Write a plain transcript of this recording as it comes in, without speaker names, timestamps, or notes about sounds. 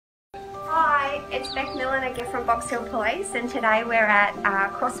It's Beck Millen again from Box Hill Police, and today we're at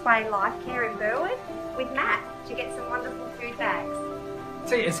Crossway Lifecare in Burwood with Matt to get some wonderful food bags.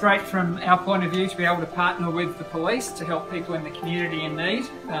 See, it's great from our point of view to be able to partner with the police to help people in the community in need.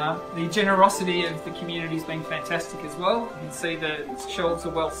 The generosity of the community has been fantastic as well. You can see the shelves are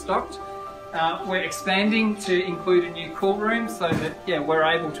well stocked. We're expanding to include a new cool room so that we're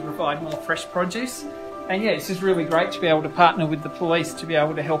able to provide more fresh produce. And it's just really great to be able to partner with the police to be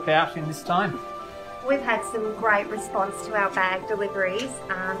able to help out in this time. We've had some great response to our bag deliveries.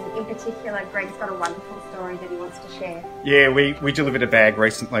 In particular, Greg's got a wonderful story that he wants to share. Yeah, we delivered a bag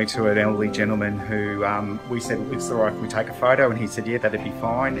recently to an elderly gentleman who we said, it's all right if we take a photo, and he said, yeah, that'd be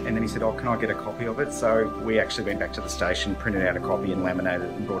fine. And then he said, oh, can I get a copy of it? So we actually went back to the station, printed out a copy and laminated it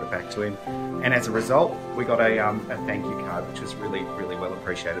and brought it back to him. And as a result, we got a thank you card, which was really, really well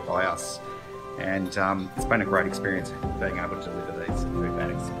appreciated by us. And it's been a great experience being able to deliver these food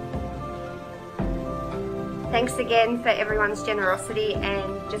bags. Thanks again for everyone's generosity,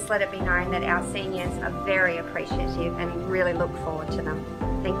 and just let it be known that our seniors are very appreciative and really look forward to them.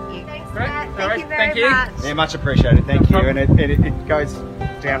 Thank you. Thanks, Matt. Thank you very much. Yeah, much appreciated. Thank you. And it goes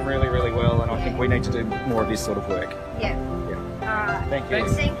down really, really well, and I think we need to do more of this sort of work. Yeah. All right. Thank you.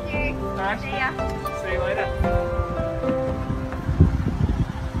 Thank you. Bye. See ya. See you later.